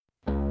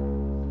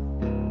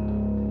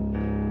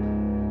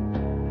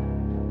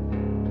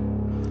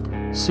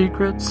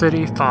Secret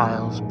City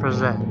Files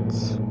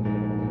presents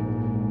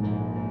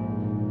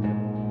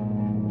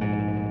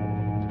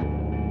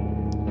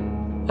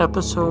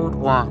Episode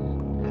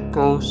 1,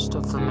 Ghost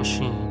of the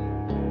Machine.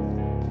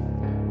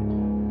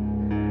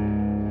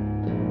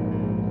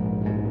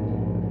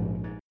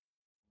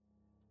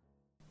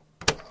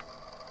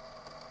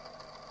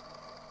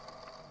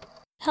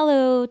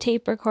 Hello,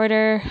 tape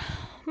recorder.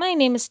 My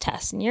name is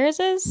Tess, and yours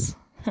is?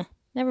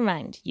 Never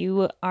mind,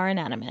 you are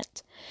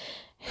inanimate.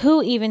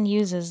 Who even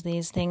uses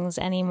these things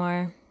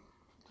anymore?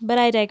 But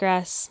I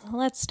digress.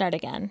 Let's start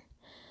again.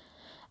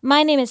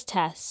 My name is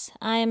Tess.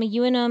 I am a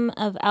UNM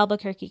of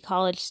Albuquerque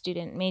College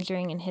student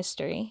majoring in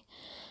history.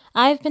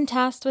 I've been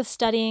tasked with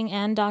studying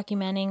and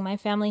documenting my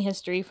family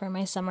history for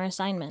my summer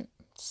assignment.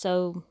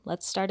 So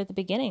let's start at the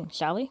beginning,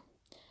 shall we?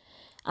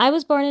 I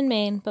was born in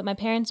Maine, but my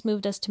parents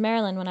moved us to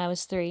Maryland when I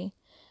was 3.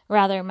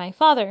 Rather, my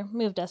father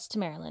moved us to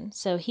Maryland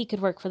so he could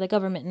work for the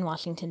government in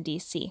Washington,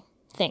 D.C.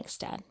 Thanks,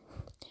 Dad.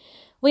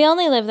 We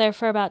only lived there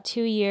for about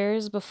 2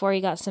 years before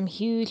he got some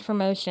huge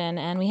promotion,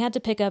 and we had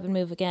to pick up and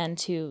move again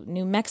to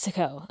New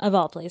Mexico, of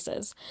all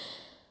places.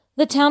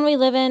 The town we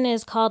live in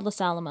is called Los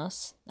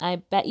Alamos. I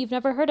bet you've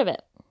never heard of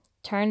it.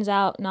 Turns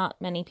out not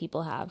many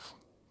people have.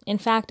 In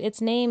fact, its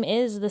name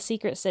is the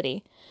Secret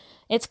City.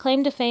 Its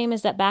claim to fame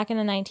is that back in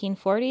the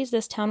 1940s,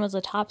 this town was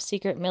a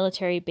top-secret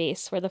military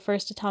base where the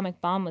first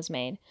atomic bomb was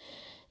made.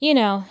 You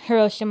know,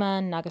 Hiroshima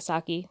and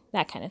Nagasaki,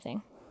 that kind of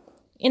thing.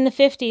 In the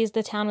 50s,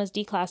 the town was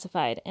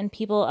declassified, and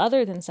people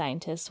other than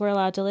scientists were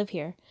allowed to live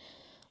here.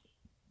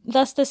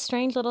 Thus, this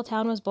strange little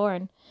town was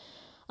born.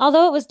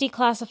 Although it was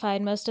declassified,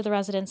 most of the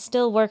residents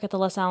still work at the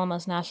Los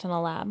Alamos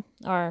National Lab,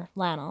 or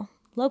LANL,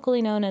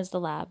 locally known as the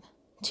Lab.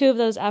 2 of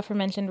those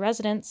aforementioned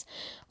residents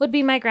would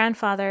be my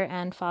grandfather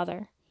and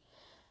father.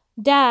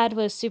 Dad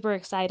was super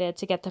excited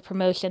to get the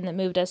promotion that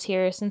moved us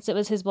here since it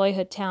was his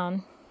boyhood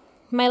town.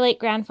 My late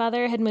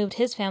grandfather had moved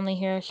his family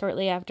here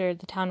shortly after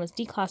the town was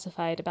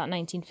declassified, about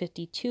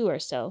 1952 or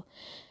so,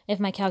 if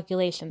my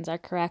calculations are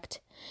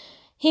correct.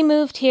 He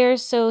moved here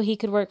so he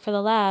could work for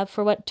the lab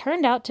for what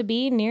turned out to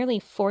be nearly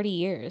 40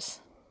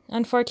 years.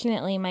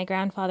 Unfortunately, my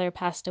grandfather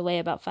passed away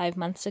about 5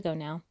 months ago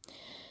now.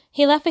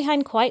 He left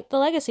behind quite the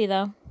legacy,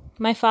 though.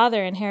 My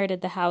father inherited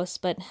the house,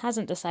 but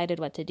hasn't decided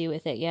what to do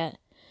with it yet.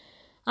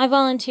 I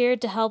volunteered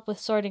to help with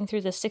sorting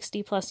through the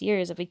 60-plus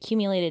years of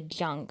accumulated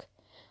junk,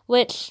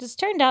 which has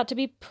turned out to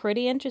be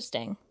pretty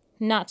interesting.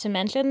 Not to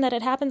mention that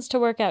it happens to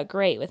work out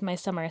great with my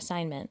summer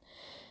assignment.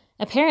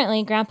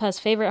 Apparently, Grandpa's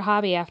favorite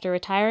hobby after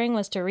retiring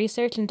was to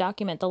research and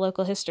document the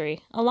local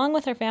history, along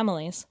with our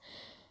families.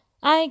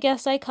 I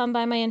guess I come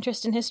by my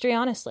interest in history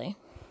honestly.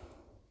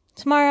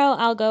 Tomorrow,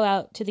 I'll go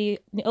out to the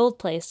old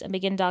place and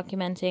begin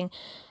documenting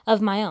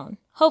of my own,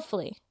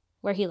 hopefully,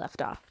 where he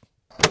left off.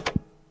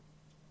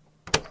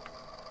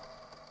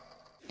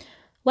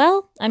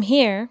 Well, I'm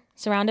here,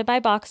 surrounded by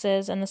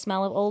boxes and the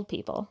smell of old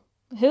people.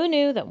 Who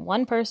knew that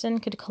one person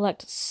could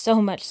collect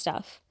so much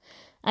stuff?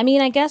 I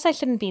mean, I guess I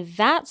shouldn't be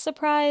that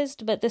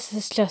surprised, but this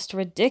is just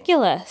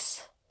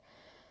ridiculous.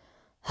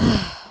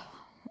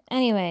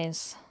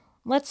 Anyways,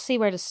 let's see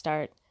where to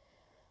start.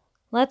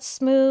 Let's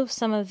move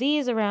some of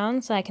these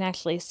around so I can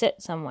actually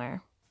sit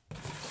somewhere.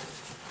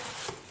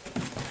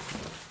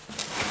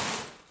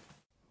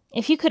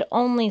 If you could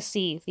only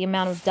see the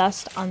amount of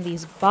dust on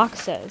these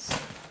boxes.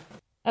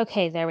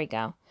 Okay, there we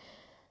go.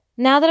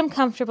 Now that I'm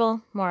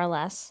comfortable, more or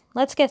less,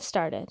 let's get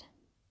started.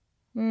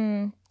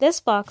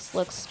 This box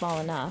looks small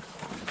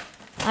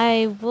enough.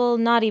 I will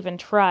not even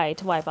try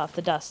to wipe off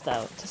the dust,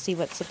 though, to see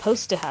what's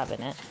supposed to have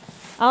in it.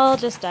 I'll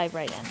just dive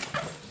right in.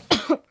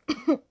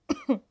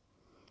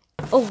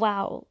 Oh,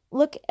 wow.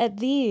 Look at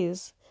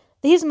these.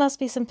 These must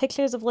be some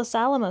pictures of Los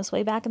Alamos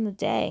way back in the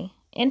day.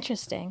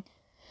 Interesting.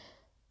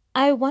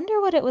 I wonder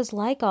what it was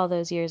like all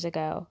those years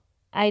ago.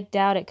 I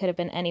doubt it could have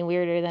been any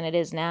weirder than it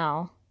is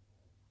now.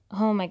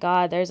 Oh my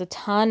God, there's a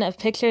ton of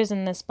pictures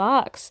in this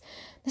box.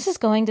 This is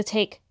going to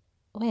take...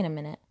 Wait a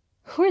minute.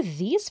 Who are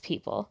these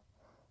people?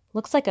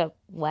 Looks like a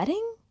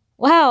wedding?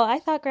 Wow, I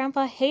thought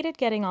Grandpa hated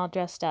getting all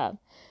dressed up.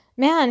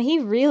 Man, he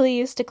really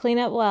used to clean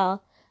up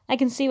well. I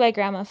can see why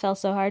Grandma fell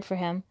so hard for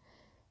him.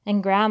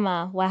 And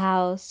Grandma,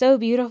 wow, so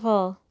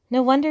beautiful.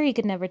 No wonder he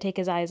could never take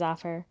his eyes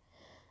off her.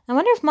 I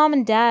wonder if Mom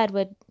and Dad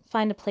would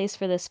find a place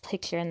for this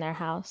picture in their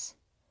house.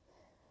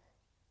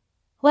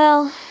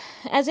 Well,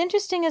 as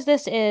interesting as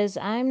this is,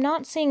 I'm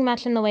not seeing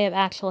much in the way of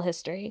actual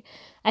history.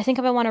 I think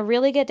if I want to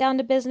really get down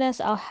to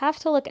business, I'll have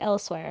to look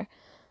elsewhere.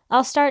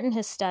 I'll start in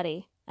his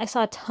study. I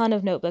saw a ton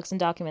of notebooks and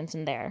documents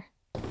in there.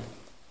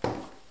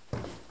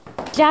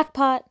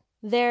 Jackpot!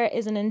 There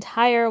is an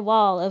entire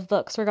wall of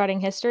books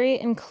regarding history,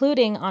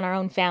 including on our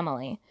own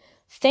family.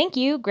 Thank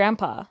you,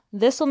 Grandpa.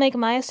 This will make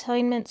my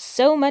assignment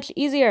so much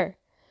easier.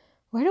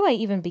 Where do I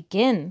even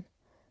begin?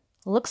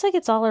 Looks like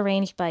it's all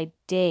arranged by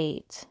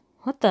date.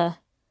 What the...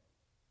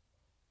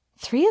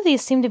 3 of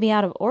these seem to be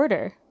out of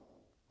order.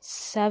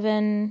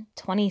 7,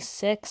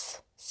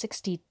 26,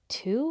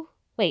 62?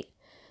 Wait,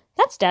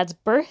 that's Dad's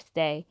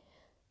birthday.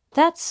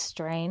 That's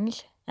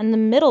strange. And the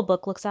middle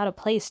book looks out of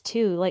place,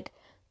 too, like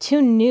too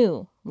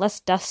new, less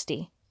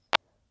dusty.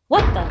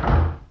 What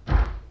the?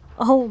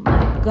 Oh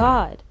my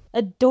god.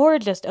 A door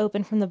just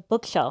opened from the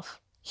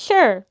bookshelf.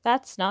 Sure,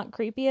 that's not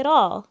creepy at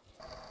all.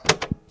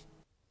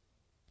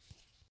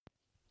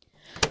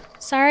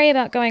 Sorry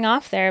about going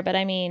off there, but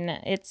I mean,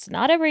 it's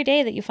not every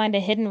day that you find a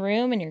hidden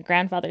room in your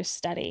grandfather's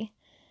study.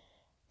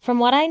 From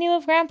what I knew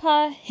of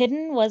Grandpa,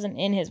 hidden wasn't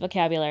in his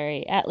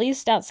vocabulary, at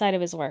least outside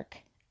of his work.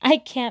 I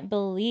can't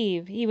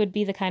believe he would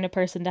be the kind of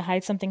person to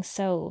hide something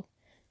so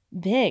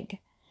big,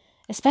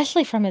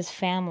 especially from his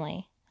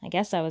family. I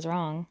guess I was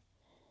wrong.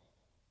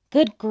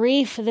 Good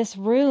grief, this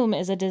room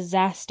is a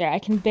disaster. I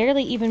can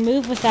barely even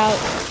move without...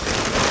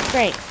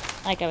 Great,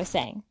 like I was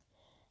saying.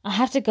 I'll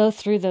have to go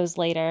through those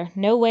later.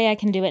 No way I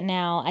can do it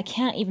now. I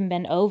can't even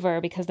bend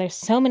over because there's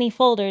so many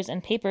folders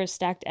and papers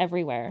stacked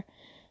everywhere.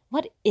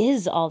 What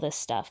is all this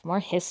stuff?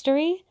 More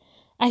history?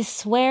 I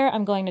swear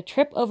I'm going to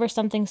trip over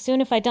something soon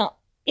if I don't...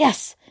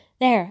 Yes!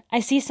 There! I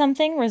see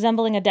something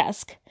resembling a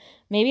desk.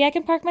 Maybe I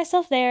can park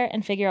myself there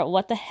and figure out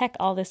what the heck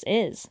all this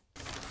is.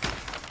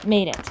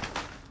 Made it.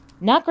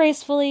 Not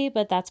gracefully,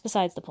 but that's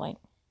besides the point.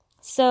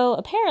 So,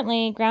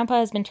 apparently, Grandpa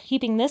has been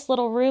keeping this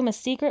little room a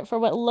secret for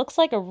what looks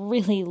like a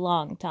really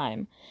long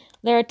time.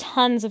 There are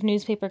tons of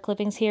newspaper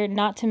clippings here,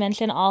 not to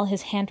mention all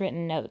his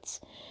handwritten notes.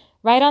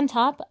 Right on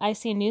top, I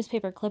see a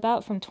newspaper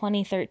clip-out from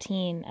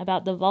 2013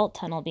 about the vault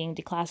tunnel being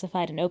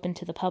declassified and open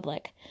to the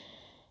public.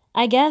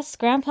 I guess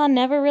Grandpa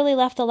never really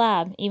left the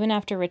lab, even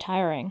after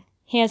retiring.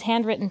 He has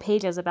handwritten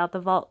pages about the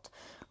vault,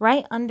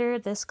 right under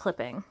this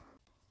clipping.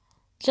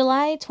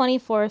 July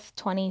 24th,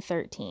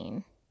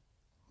 2013.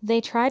 They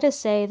try to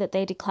say that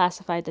they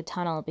declassified the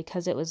tunnel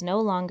because it was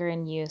no longer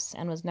in use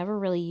and was never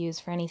really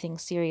used for anything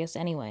serious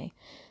anyway,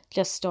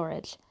 just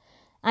storage.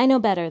 I know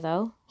better,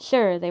 though.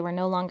 Sure, they were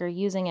no longer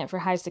using it for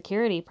high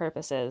security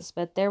purposes,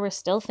 but there were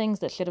still things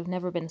that should have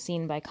never been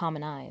seen by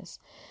common eyes.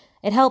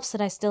 It helps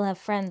that I still have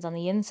friends on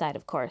the inside,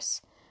 of course.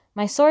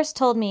 My source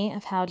told me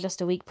of how just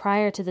a week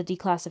prior to the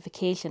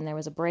declassification there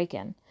was a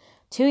break-in.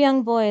 2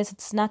 young boys had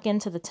snuck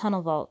into the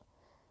tunnel vault.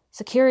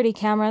 Security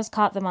cameras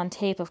caught them on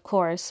tape, of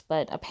course,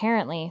 but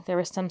apparently there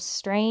was some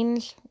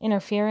strange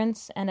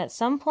interference, and at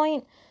some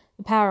point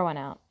the power went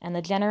out, and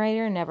the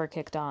generator never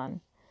kicked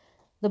on.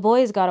 The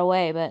boys got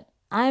away, but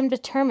I'm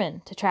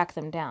determined to track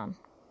them down.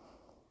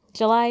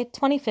 July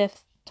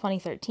 25th,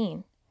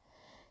 2013.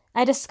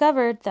 I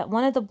discovered that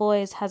one of the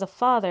boys has a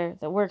father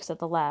that works at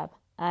the lab.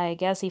 I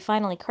guess he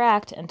finally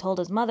cracked and told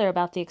his mother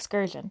about the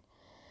excursion.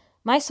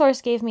 My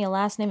source gave me a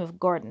last name of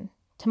Gordon.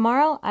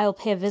 Tomorrow I will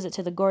pay a visit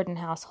to the Gordon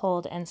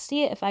household and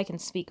see if I can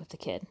speak with the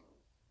kid.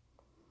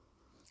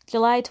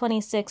 July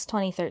 26,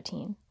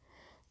 2013.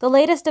 The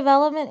latest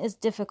development is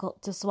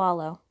difficult to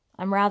swallow.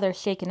 I'm rather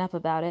shaken up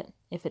about it.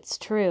 If it's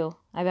true,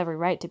 I've every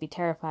right to be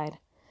terrified.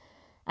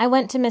 I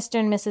went to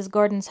Mr. and Mrs.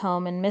 Gordon's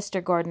home, and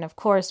Mr. Gordon, of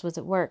course, was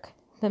at work,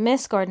 but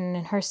Miss Gordon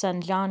and her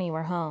son Johnny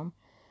were home.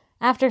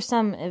 After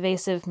some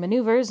evasive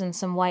maneuvers and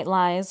some white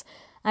lies,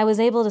 I was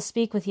able to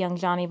speak with young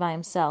Johnny by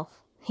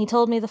himself. He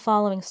told me the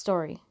following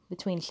story,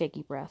 between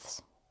shaky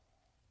breaths.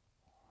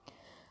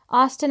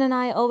 Austin and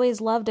I always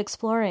loved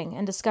exploring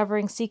and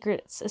discovering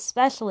secrets,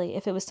 especially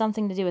if it was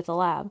something to do with the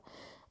lab.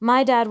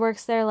 My dad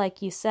works there,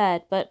 like you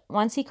said, but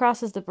once he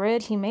crosses the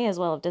bridge, he may as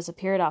well have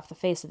disappeared off the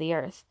face of the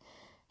earth.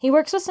 He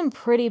works with some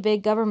pretty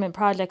big government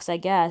projects, I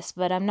guess,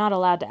 but I'm not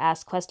allowed to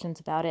ask questions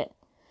about it.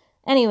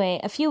 Anyway,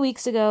 a few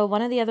weeks ago,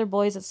 one of the other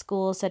boys at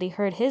school said he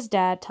heard his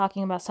dad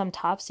talking about some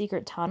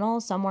top-secret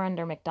tunnel somewhere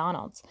under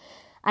McDonald's.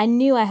 I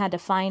knew I had to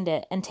find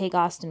it and take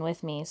Austin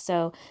with me,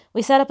 so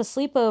we set up a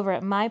sleepover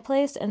at my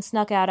place and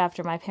snuck out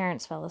after my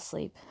parents fell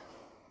asleep.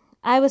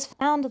 I was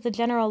found at the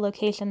general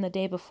location the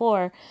day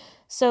before,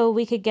 so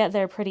we could get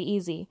there pretty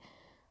easy.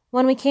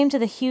 When we came to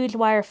the huge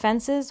wire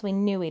fences, we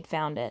knew we'd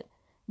found it.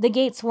 The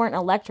gates weren't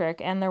electric,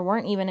 and there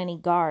weren't even any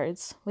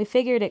guards. We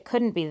figured it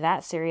couldn't be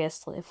that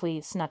serious if we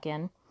snuck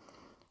in.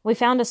 We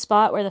found a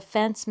spot where the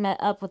fence met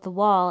up with the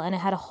wall, and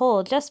it had a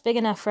hole just big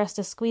enough for us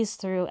to squeeze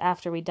through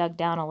after we dug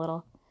down a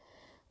little.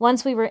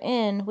 Once we were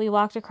in, we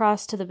walked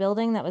across to the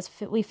building that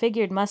we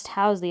figured must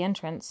house the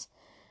entrance.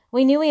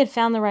 We knew we had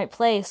found the right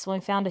place when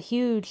we found a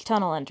huge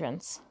tunnel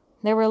entrance.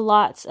 There were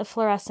lots of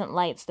fluorescent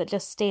lights that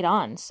just stayed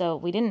on, so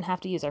we didn't have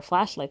to use our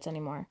flashlights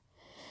anymore.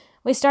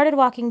 We started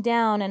walking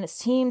down, and it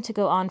seemed to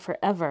go on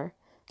forever.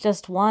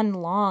 Just one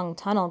long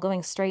tunnel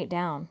going straight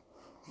down.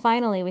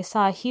 Finally, we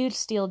saw a huge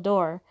steel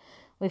door.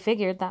 We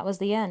figured that was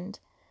the end.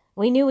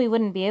 We knew we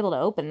wouldn't be able to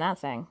open that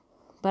thing.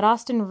 But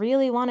Austin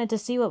really wanted to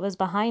see what was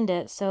behind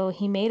it, so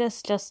he made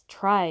us just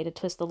try to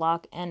twist the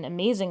lock, and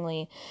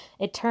amazingly,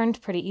 it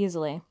turned pretty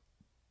easily.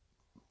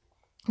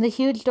 The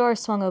huge door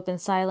swung open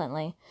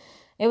silently.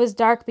 It was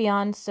dark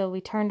beyond, so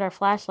we turned our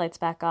flashlights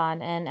back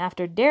on, and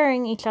after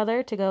daring each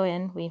other to go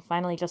in, we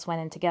finally just went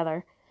in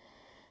together.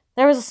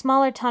 There was a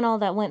smaller tunnel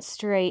that went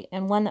straight,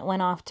 and one that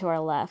went off to our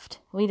left.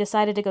 We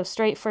decided to go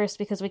straight first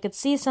because we could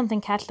see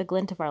something catch the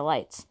glint of our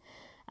lights.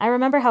 I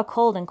remember how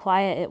cold and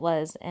quiet it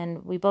was,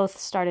 and we both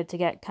started to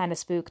get kind of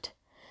spooked.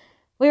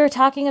 We were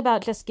talking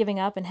about just giving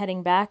up and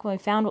heading back when we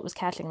found what was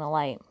catching the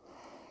light.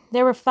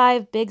 There were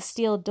 5 big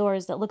steel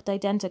doors that looked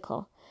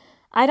identical.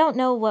 I don't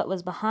know what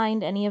was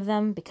behind any of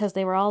them because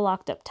they were all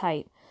locked up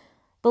tight.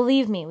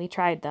 Believe me, we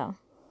tried though.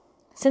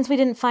 Since we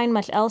didn't find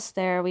much else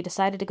there, we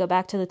decided to go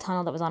back to the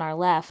tunnel that was on our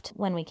left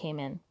when we came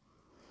in.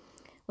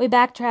 We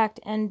backtracked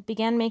and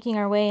began making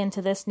our way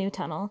into this new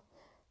tunnel.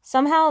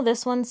 Somehow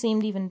this one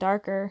seemed even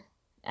darker.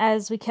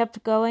 As we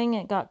kept going,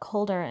 it got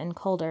colder and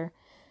colder.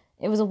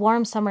 It was a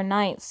warm summer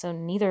night, so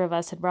neither of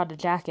us had brought a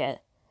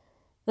jacket.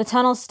 The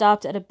tunnel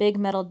stopped at a big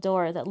metal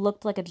door that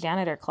looked like a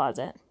janitor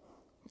closet.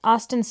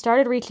 Austin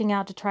started reaching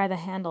out to try the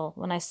handle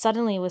when I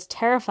suddenly was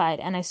terrified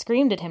and I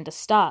screamed at him to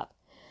stop.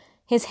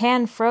 His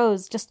hand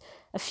froze just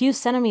a few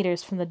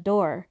centimeters from the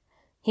door.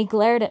 He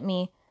glared at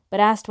me, but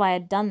asked why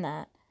I'd done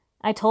that.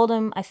 I told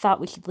him I thought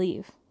we should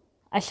leave.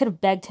 I should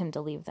have begged him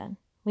to leave then.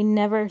 We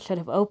never should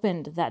have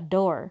opened that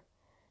door.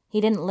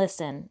 He didn't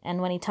listen,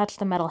 and when he touched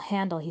the metal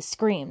handle, he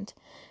screamed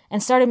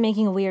and started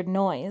making a weird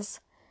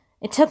noise.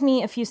 It took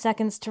me a few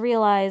seconds to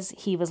realize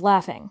he was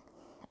laughing.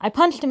 I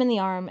punched him in the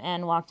arm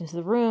and walked into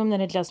the room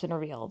that had just been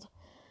revealed.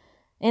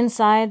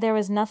 Inside, there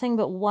was nothing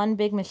but one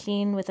big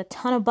machine with a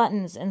ton of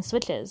buttons and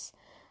switches.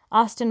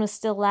 Austin was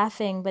still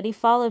laughing, but he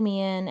followed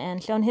me in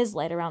and shone his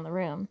light around the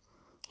room.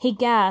 He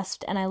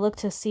gasped, and I looked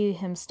to see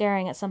him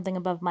staring at something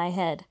above my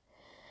head.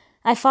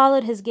 I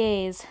followed his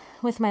gaze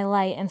with my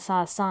light and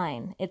saw a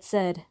sign. It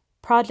said,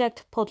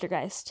 Project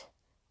Poltergeist.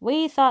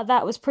 We thought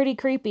that was pretty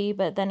creepy,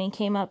 but then he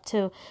came up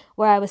to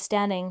where I was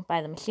standing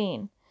by the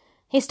machine.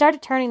 He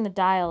started turning the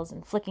dials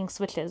and flicking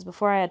switches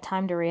before I had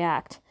time to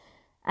react.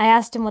 I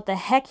asked him what the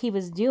heck he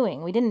was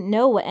doing. We didn't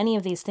know what any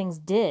of these things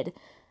did,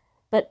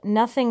 but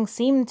nothing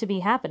seemed to be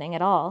happening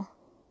at all.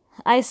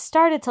 I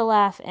started to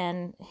laugh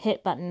and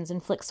hit buttons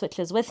and flick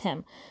switches with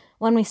him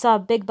when we saw a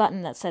big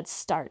button that said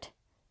Start.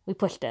 We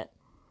pushed it.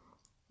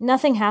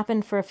 Nothing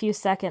happened for a few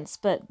seconds,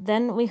 but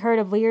then we heard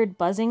a weird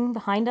buzzing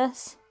behind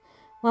us.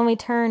 When we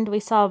turned, we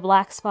saw a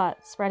black spot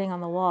spreading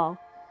on the wall.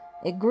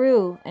 It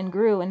grew and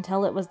grew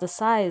until it was the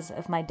size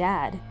of my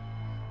dad.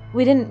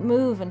 We didn't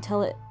move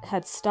until it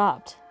had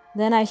stopped.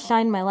 Then I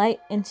shined my light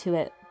into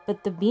it,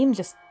 but the beam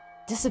just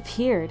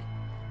disappeared.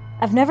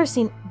 I've never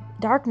seen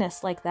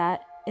darkness like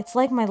that. It's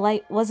like my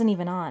light wasn't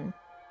even on.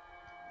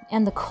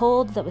 And the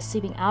cold that was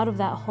seeping out of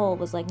that hole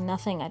was like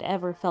nothing I'd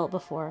ever felt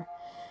before.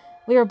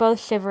 We were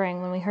both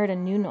shivering when we heard a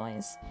new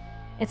noise.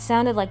 It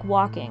sounded like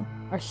walking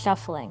or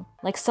shuffling,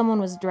 like someone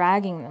was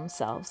dragging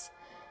themselves.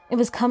 It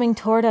was coming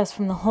toward us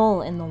from the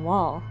hole in the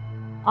wall.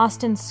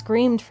 Austin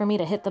screamed for me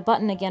to hit the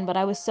button again, but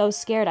I was so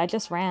scared I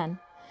just ran.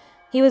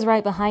 He was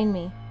right behind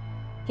me.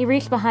 He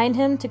reached behind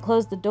him to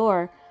close the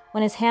door.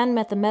 When his hand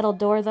met the metal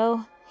door,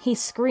 though, he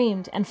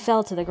screamed and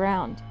fell to the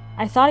ground.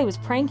 I thought he was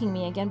pranking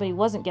me again, but he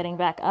wasn't getting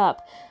back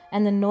up,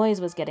 and the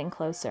noise was getting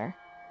closer.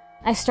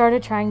 I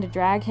started trying to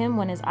drag him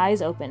when his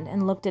eyes opened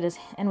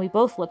and we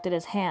both looked at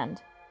his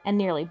hand and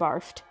nearly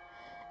barfed.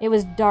 It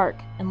was dark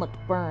and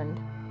looked burned.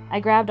 I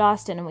grabbed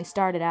Austin and we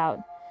started out.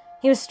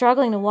 He was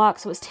struggling to walk,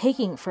 so it was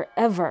taking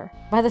forever.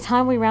 By the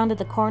time we rounded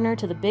the corner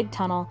to the big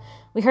tunnel,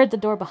 we heard the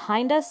door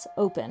behind us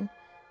open.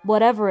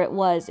 Whatever it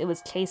was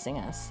chasing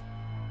us.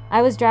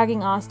 I was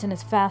dragging Austin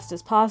as fast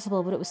as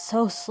possible, but it was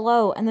so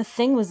slow, and the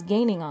thing was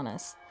gaining on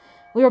us.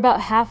 We were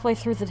about halfway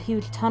through the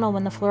huge tunnel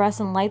when the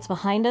fluorescent lights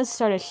behind us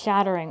started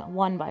shattering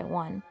one by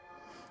one.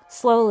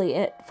 Slowly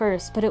at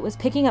first, but it was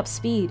picking up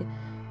speed.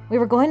 We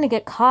were going to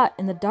get caught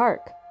in the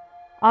dark.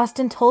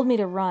 Austin told me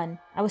to run.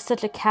 I was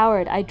such a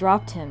coward, I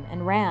dropped him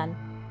and ran.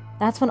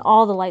 That's when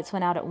all the lights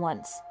went out at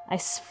once. I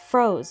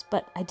froze,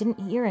 but I didn't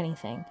hear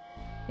anything.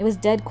 It was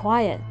dead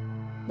quiet.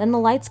 Then the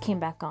lights came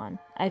back on.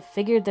 I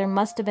figured there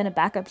must have been a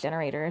backup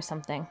generator or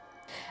something.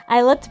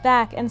 I looked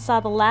back and saw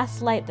the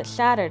last light that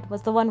shattered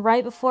was the one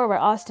right before where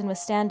Austin was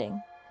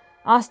standing.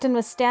 Austin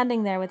was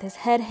standing there with his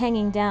head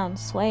hanging down,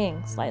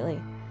 swaying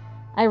slightly.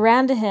 I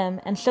ran to him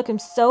and shook him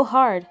so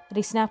hard that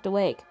he snapped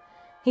awake.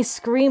 He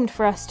screamed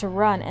for us to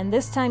run, and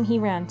this time he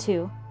ran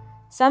too.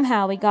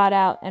 Somehow we got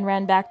out and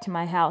ran back to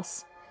my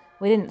house.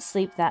 We didn't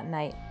sleep that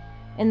night.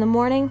 In the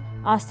morning,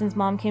 Austin's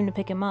mom came to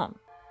pick him up.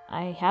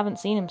 I haven't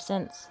seen him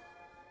since.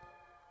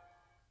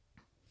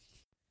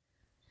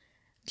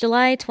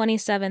 July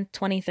 27th,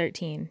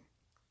 2013.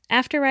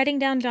 After writing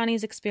down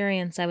Johnny's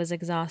experience, I was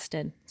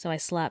exhausted, so I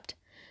slept.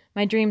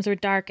 My dreams were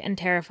dark and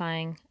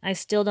terrifying. I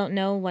still don't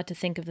know what to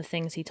think of the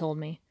things he told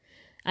me.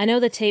 I know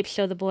the tapes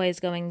show the boys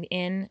going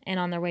in, and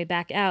on their way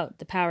back out,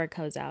 the power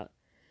goes out.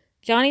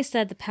 Johnny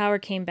said the power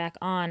came back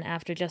on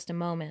after just a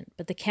moment,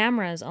 but the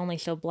cameras only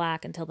show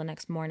black until the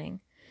next morning.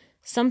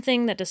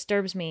 Something that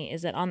disturbs me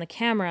is that on the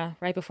camera,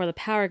 right before the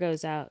power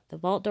goes out, the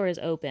vault door is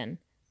open.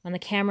 When the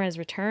cameras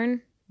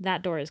return,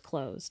 that door is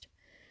closed.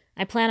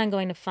 I plan on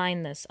going to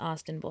find this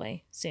Austin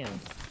boy soon.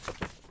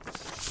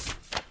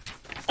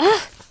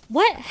 Ugh!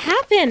 What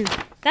happened?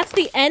 That's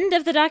the end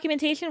of the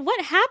documentation?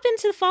 What happened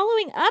to the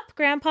following up,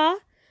 Grandpa?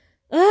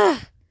 Ugh!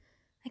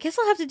 I guess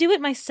I'll have to do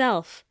it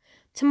myself.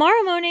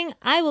 Tomorrow morning,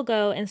 I will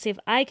go and see if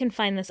I can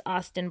find this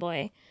Austin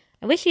boy.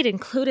 I wish he'd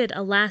included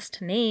a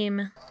last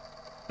name.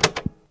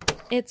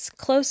 It's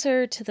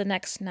closer to the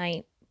next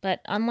night, but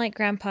unlike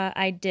Grandpa,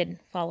 I did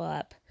follow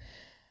up.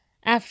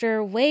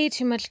 After way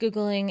too much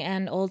Googling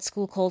and old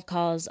school cold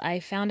calls,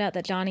 I found out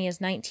that Johnny is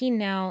 19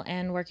 now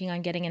and working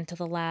on getting into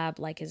the lab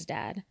like his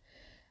dad.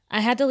 I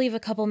had to leave a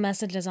couple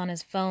messages on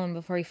his phone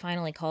before he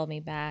finally called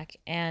me back,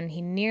 and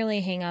he nearly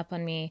hung up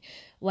on me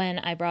when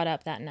I brought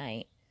up that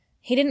night.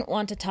 He didn't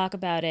want to talk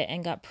about it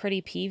and got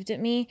pretty peeved at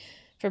me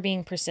for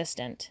being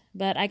persistent,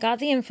 but I got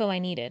the info I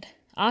needed.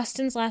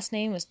 Austin's last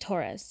name was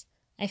Torres.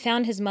 I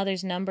found his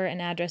mother's number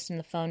and address in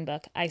the phone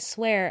book. I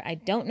swear I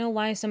don't know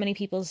why so many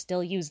people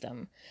still use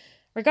them.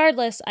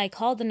 Regardless, I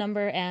called the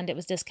number and it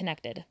was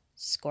disconnected.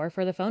 Score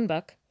for the phone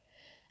book.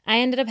 I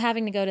ended up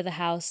having to go to the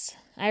house.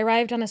 I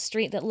arrived on a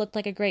street that looked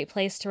like a great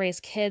place to raise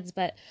kids,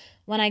 but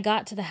when I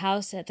got to the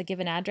house at the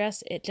given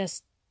address, it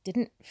just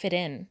didn't fit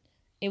in.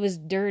 It was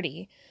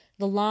dirty,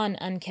 the lawn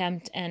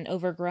unkempt and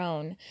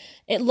overgrown.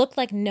 It looked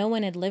like no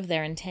one had lived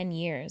there in 10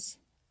 years.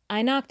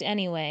 I knocked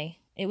anyway.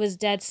 It was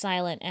dead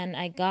silent, and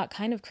I got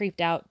kind of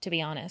creeped out, to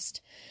be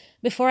honest.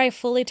 Before I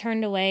fully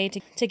turned away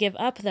to give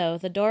up, though,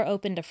 the door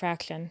opened a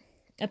fraction.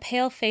 A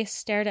pale face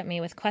stared at me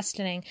with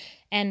questioning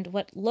and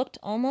what looked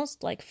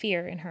almost like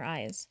fear in her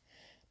eyes.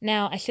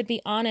 Now, I should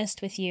be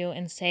honest with you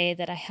and say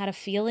that I had a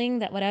feeling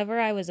that whatever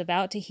I was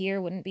about to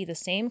hear wouldn't be the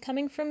same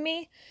coming from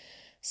me.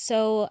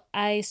 So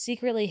I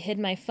secretly hid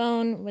my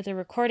phone with a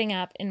recording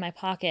app in my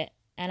pocket,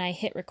 and I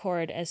hit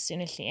record as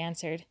soon as she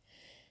answered.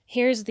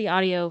 Here's the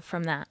audio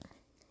from that.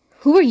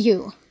 Who are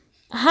you?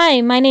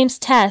 Hi, my name's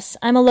Tess.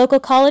 I'm a local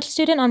college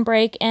student on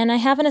break, and I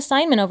have an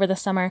assignment over the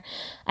summer.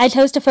 I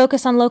chose to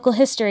focus on local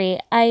history.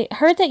 I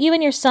heard that you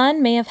and your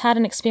son may have had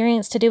an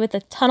experience to do with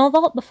the tunnel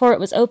vault before it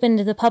was opened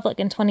to the public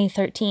in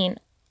 2013.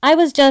 I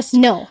was just...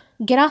 No,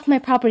 get off my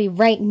property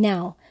right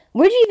now.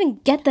 Where'd you even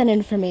get that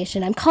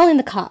information? I'm calling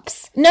the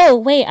cops. No,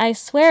 wait, I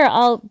swear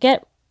I'll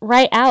get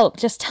right out.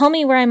 Just tell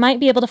me where I might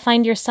be able to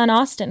find your son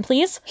Austin,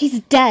 please. He's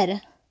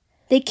dead.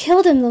 They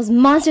killed him, those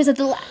monsters at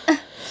the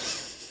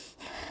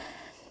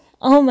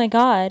Oh my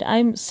god,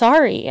 I'm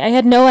sorry. I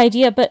had no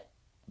idea, but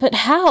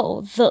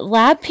how? The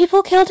lab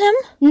people killed him?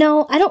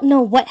 No, I don't know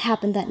what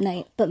happened that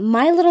night, but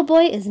my little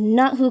boy is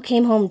not who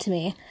came home to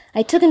me.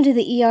 I took him to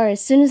the ER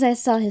as soon as I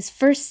saw his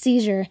first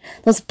seizure.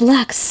 Those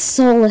black,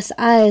 soulless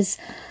eyes.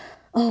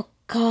 Oh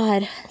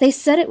God, they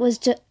said it was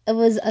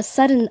a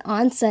sudden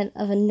onset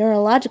of a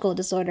neurological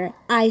disorder.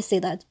 I say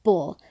that's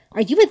bull.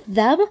 Are you with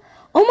them?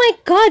 Oh my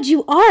God,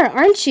 you are,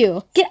 aren't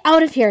you? Get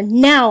out of here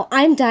now.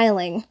 I'm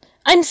dialing.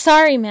 I'm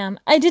sorry, ma'am.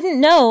 I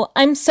didn't know.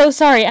 I'm so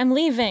sorry. I'm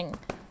leaving.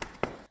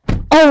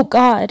 Oh,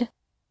 God.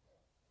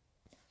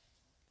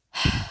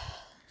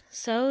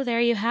 So there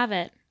you have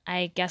it.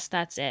 I guess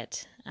that's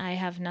it. I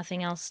have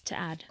nothing else to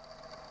add.